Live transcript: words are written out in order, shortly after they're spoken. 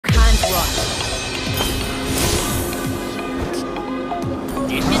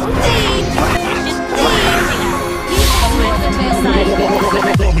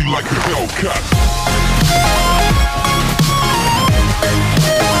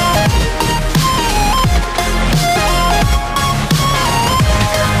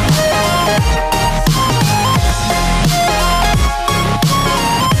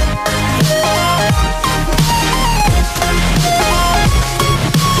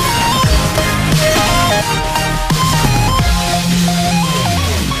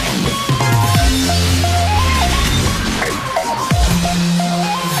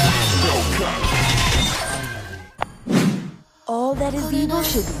All that is evil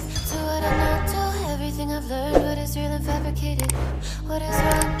should be. Do what I not do, everything I've learned, what is real and fabricated. What is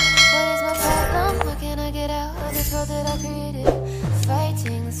wrong? What is my problem? How can I get out of this world that I created?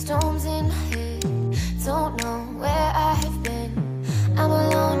 Fighting the storms in my head, don't know where I have been. I'm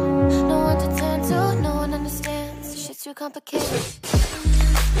alone, no one to turn to, no one understands. Shit's too complicated.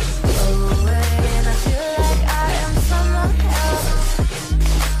 Away, and I feel like I am someone else.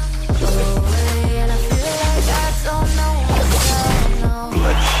 Away, and I feel like I don't know myself, no.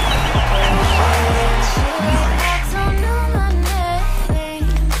 Away, and I feel like I don't know my name.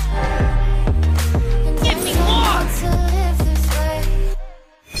 And I don't want to live this way.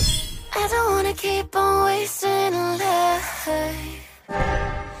 I don't wanna keep on wasting a life.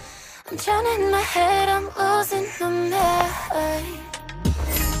 I'm drowning in my head, I'm losing my mind.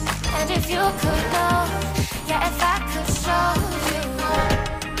 And if you could know, yeah, if I could show you,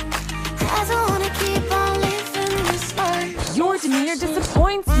 I don't wanna keep on living this life. Your demeanor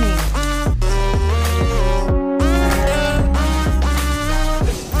disappoints me.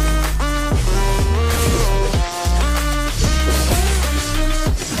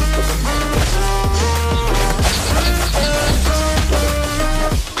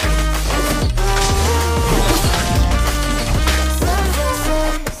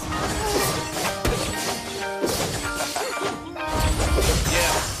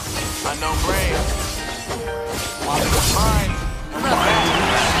 I know brain. While it's mine.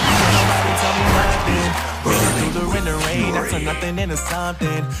 Nobody tell me nothing. Through the wind and rain, I turn nothing into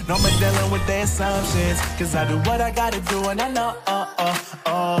something. No more dealing with the assumptions. Cause I do what I gotta do and I know,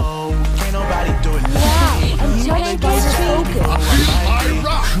 can't nobody do it like me. I'm judging by your focus. I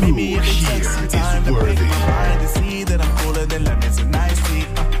rock. Maybe if it takes some time to break my mind to see that I'm cooler than lemons and iced tea.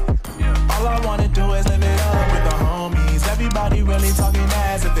 All I wanna do is live it up with the homies. Everybody really talking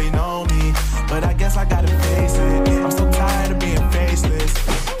as if they know me, but I guess I gotta face it. I'm so tired of being faceless.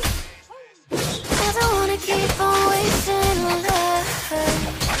 I don't wanna keep on wasting my life.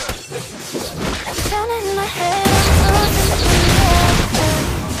 I'm drowning in my head, I'm losing my mind.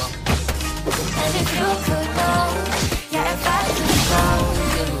 And if you could know, yeah, if I could show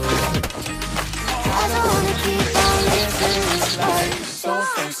you, I don't wanna keep on living this life so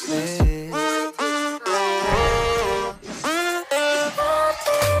faceless.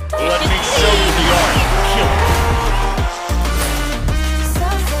 Let me show you the art of killing.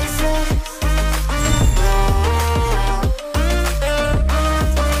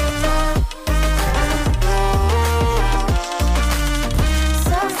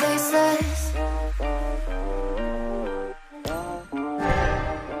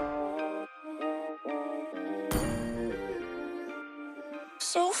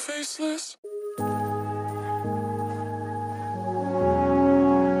 So faceless.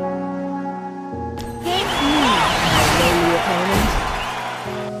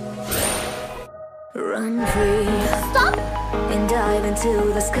 Run free, stop, and dive into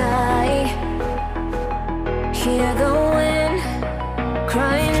the sky. Hear the wind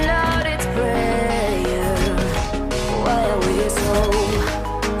crying out its prayer. Why are we so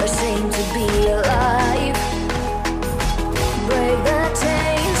ashamed to be alive? Break the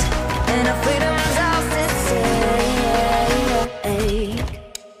chains and our freedom's ours to take.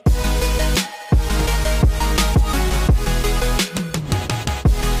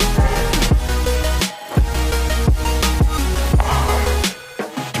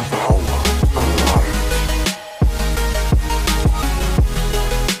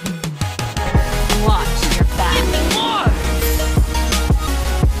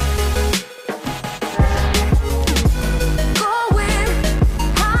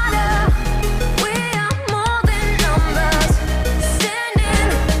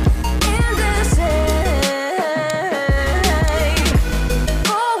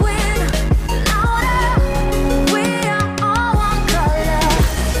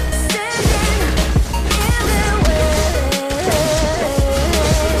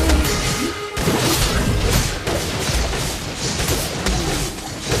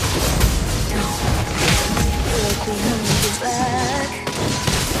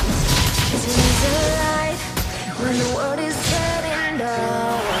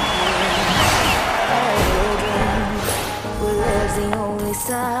 always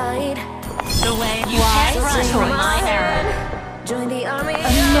side. The way you can't run from my arrow. Join the army.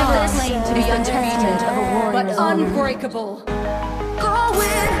 Never claim to be undefeated, but unbreakable.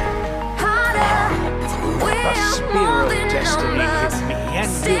 Going harder. We The are spear more of than destiny numbers. hit me and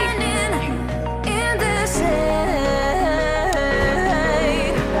Standing in this aid.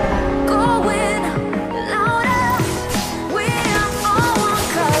 Going louder. We are all one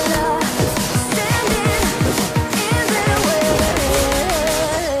color. Standing in their way.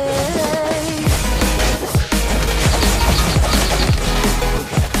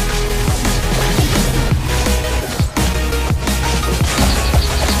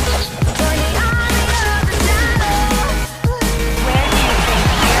 Join the army of the shadow. Where do you think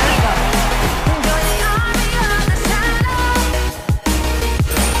you're going? Join the army of the shadow.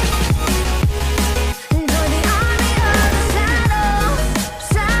 Join the army of the shadow.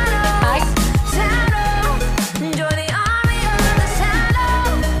 Shadow. Join the army of the shadow.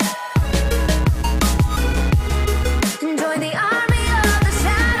 Join the army of the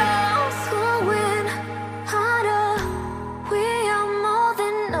shadows. Going harder. We are more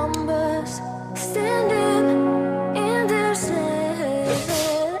than numbers. Standing in their shade.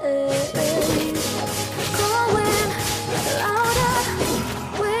 Going louder.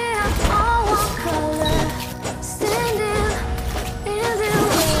 We are all one color. Standing in their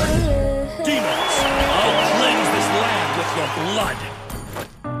way. Demons, I'll cleanse this land with your blood.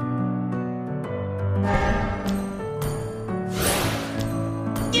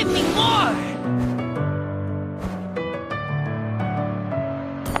 Give me more!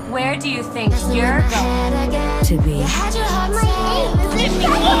 Where do you think you're going? To be. You had your heart set. Give me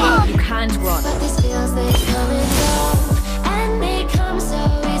more! You can't run. But these feels, they come and go, and they come so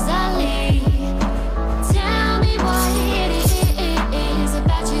easily. Tell me what it is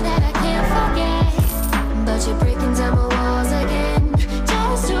about you that I can't forget. But you're breaking down my walls again,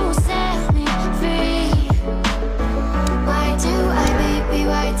 just to set me free. Why do I, baby,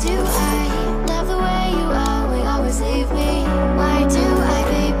 why do I love the way you always leave me? Why do I,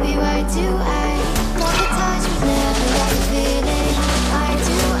 baby, why do I love the touch but never love the feeling? Why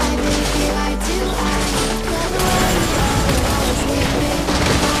do I, baby, why do I love the way you always leave me?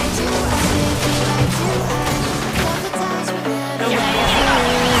 Why do I, baby, why do I love the touch but never The love way the is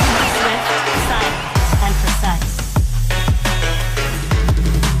feeling? swift, silent, and precise.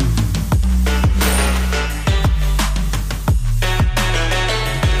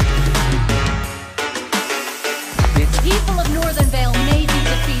 People of Northern Vale may be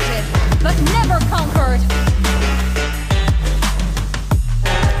defeated, but never conquered.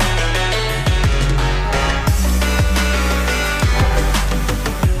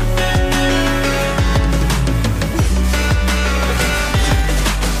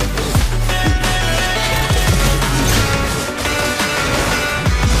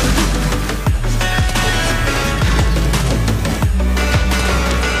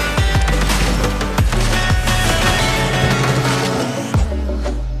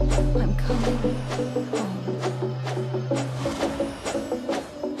 I'm coming home.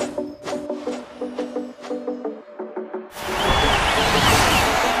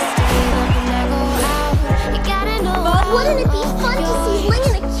 But wouldn't it be fun to see Ling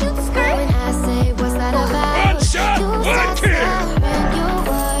in a cute skirt? When I say, what's that about? One shot, one kill!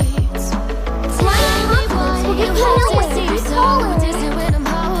 Will get you know what you're calling. When I'm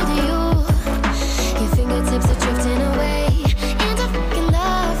holding you, your fingertips are drifting away, and I fucking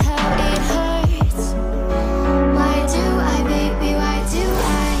love how it hurts. Why do I, baby? Why do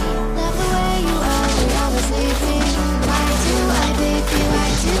I love the way you always leave me? Why do I, baby? Why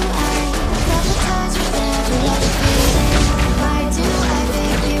do I love the touch but never love the feeling? Why do I,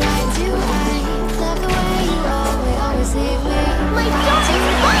 baby? Why do I love the way you always leave me? My daughter,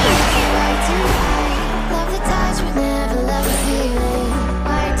 why do I love the touch but never love the feeling?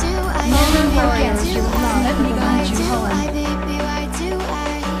 Why do I? Never worry, Why do you love. Let me Why guide you do home. I, baby? Why do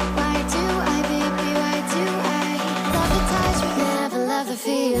I? Why do I, baby? Why do I love the touch but never love the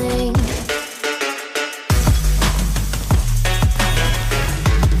feeling?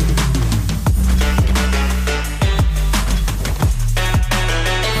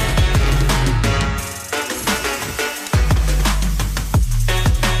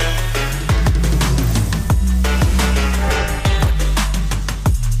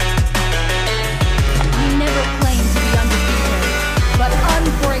 We never claim to be undefeated, but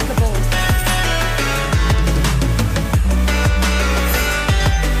unbreakable.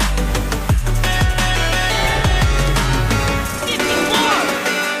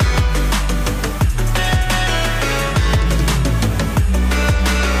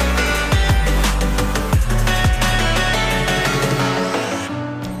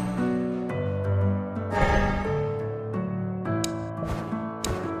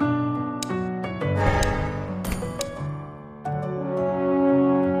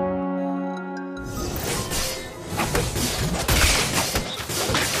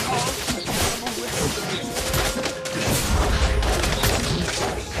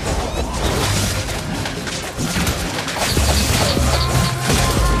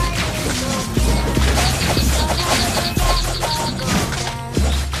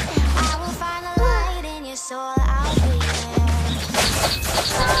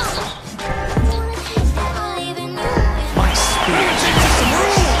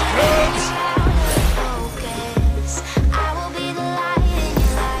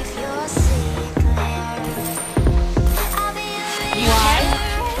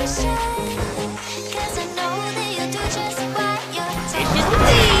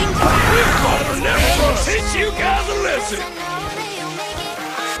 I'll never teach you guys a lesson.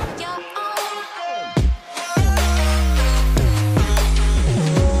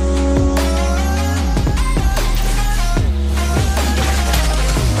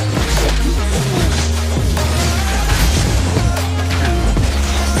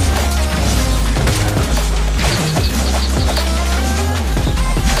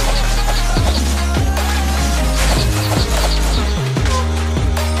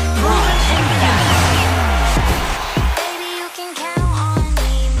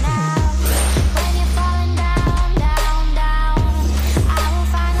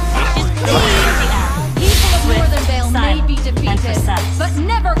 But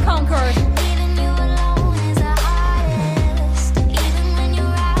never conquered. Leaving you alone is the hardest. Even when you're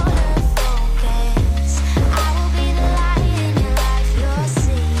out of focus, I will be the light in your life. You'll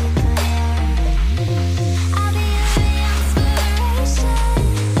see it clear. I'll be your inspiration,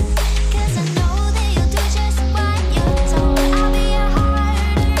 'cause I know that you'll do just what you're told. I'll be your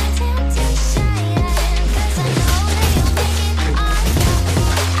harder temptation, 'cause I know that you'll make it on your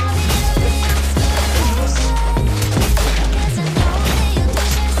own. I'll be your inspiration, 'cause I know that you'll do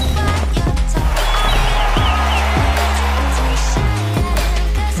just what you're told. I'll be your temptation,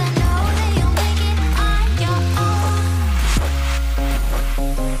 'cause I know that you'll make it on your own.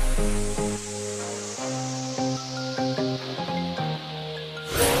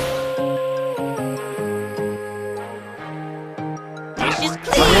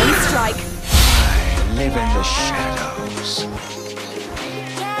 One strike. I live in the shadows.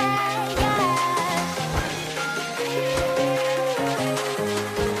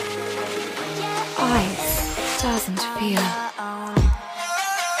 Ice doesn't feel.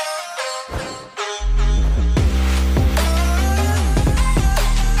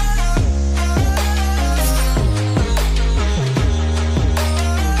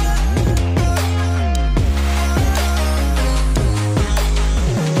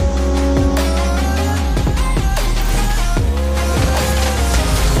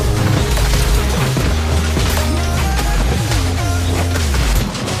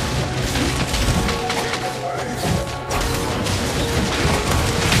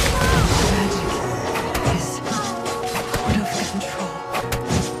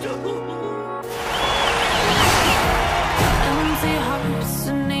 Empty hearts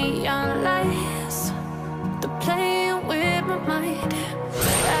and neon lights, they're playing with my mind.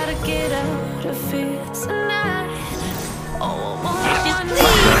 Gotta get out of here tonight. Oh, I wanna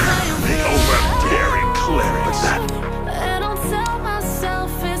leave. Very clever with that. And I'll tell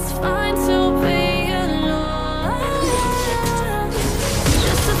myself it's fine to be alone,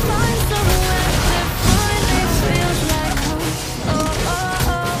 just to find somewhere that finally feels like home. Oh,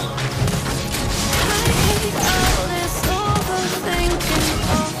 oh, oh. I hate all this overthinking.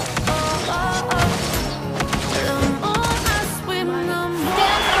 Oh, oh, oh, oh. The more I swim, the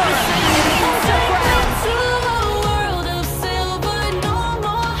more I sink. Take me to a world of silver. No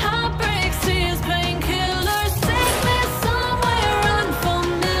more heartbreaks, tears, painkillers. Take me somewhere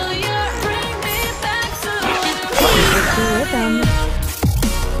unfamiliar. Bring me back to where we were.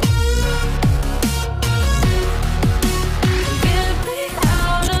 Get me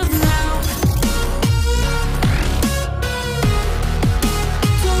out of now,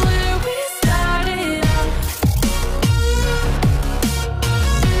 to where we started out.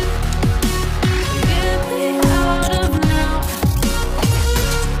 Get me out of now,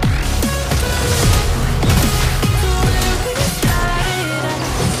 to where we started out.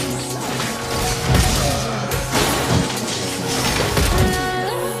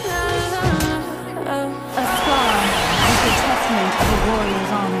 A scar is the testament of a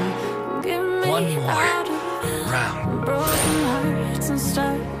warrior's honor. Get me One more out of round. broken hearts and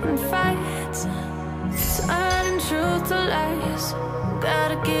starting fights, turning truth to lies.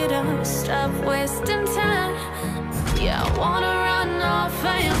 Gotta get up, stop wasting time. Yeah, I wanna run off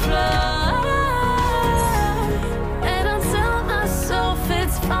and fly.